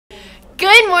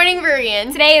Good morning,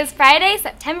 Berean. Today is Friday,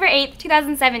 September 8th,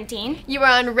 2017. You are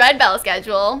on Red Bell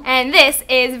schedule. And this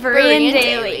is Berean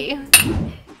Daily.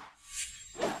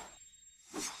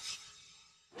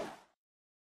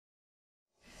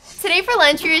 Today for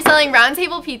lunch, we are selling Round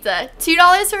Table Pizza,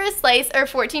 $2 for a slice or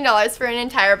 $14 for an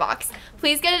entire box.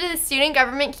 Please go to the student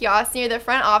government kiosk near the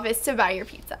front office to buy your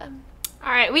pizza.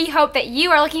 All right, we hope that you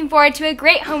are looking forward to a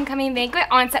great homecoming banquet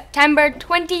on September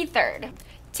 23rd.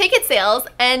 Ticket sales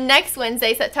end next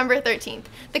Wednesday, September 13th.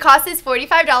 The cost is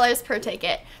 $45 per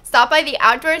ticket. Stop by the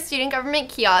outdoor student government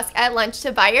kiosk at lunch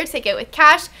to buy your ticket with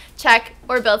cash, check,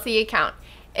 or bill to the account.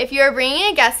 If you are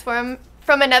bringing a guest form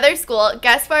from another school,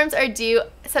 guest forms are due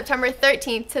September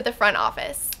 13th to the front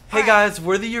office. Hey guys,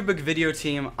 we're the yearbook video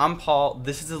team. I'm Paul,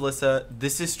 this is Alyssa,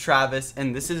 this is Travis,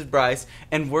 and this is Bryce,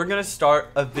 and we're gonna start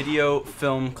a video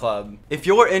film club. If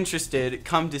you're interested,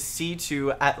 come to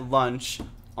C2 at lunch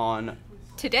on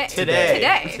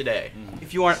Today.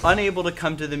 If you are unable to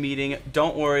come to the meeting,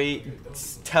 don't worry.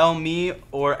 Tell me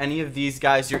or any of these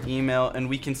guys your email and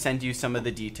we can send you some of the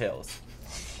details.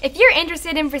 If you're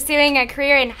interested in pursuing a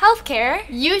career in healthcare,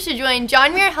 you should join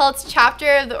John Muir Health's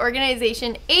chapter of the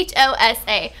organization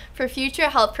HOSA for future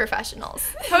health professionals.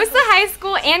 Post the high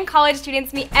school and college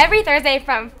students meet every Thursday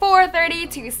from 4:30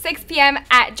 to 6 p.m.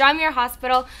 at John Muir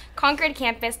Hospital Concord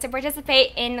campus to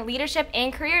participate in leadership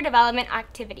and career development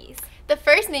activities. The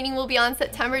first meeting will be on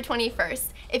September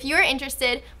 21st. If you are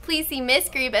interested, please see Miss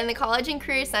Grebe and the College and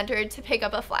Career Center to pick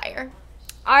up a flyer.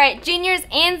 All right, juniors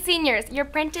and seniors, your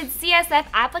printed CSF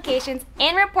applications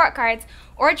and report cards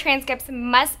or transcripts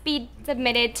must be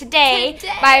submitted today.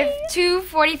 By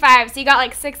 2:45, so you got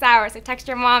like 6 hours, so text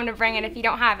your mom to bring it if you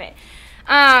don't have it.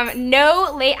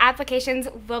 No late applications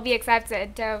will be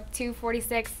accepted, so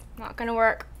 2:46, not gonna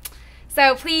work.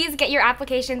 So please get your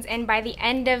applications in by the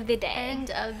end of the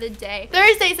day.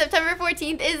 Thursday, September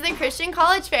 14th is the Christian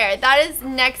College Fair. That is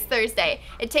next Thursday.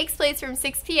 It takes place from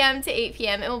 6 p.m. to 8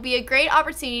 p.m. It will be a great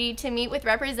opportunity to meet with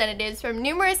representatives from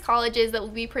numerous colleges that will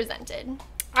be presented.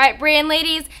 All right, Berean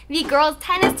ladies, the girls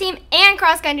tennis team and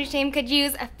cross country team could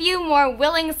use a few more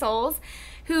willing souls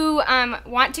who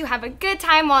want to have a good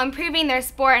time while improving their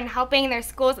sport and helping their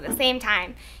schools at the same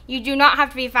time. You do not have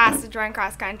to be fast to join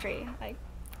cross country.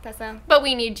 Tessa. But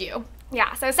we need you.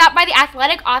 Yeah, so stop by the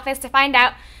athletic office to find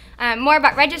out more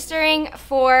about registering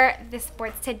for the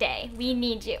sports today. We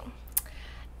need you.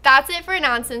 That's it for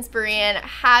announcements, Berean.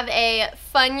 Have a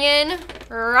Funyon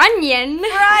Runyon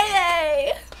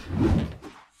Friday!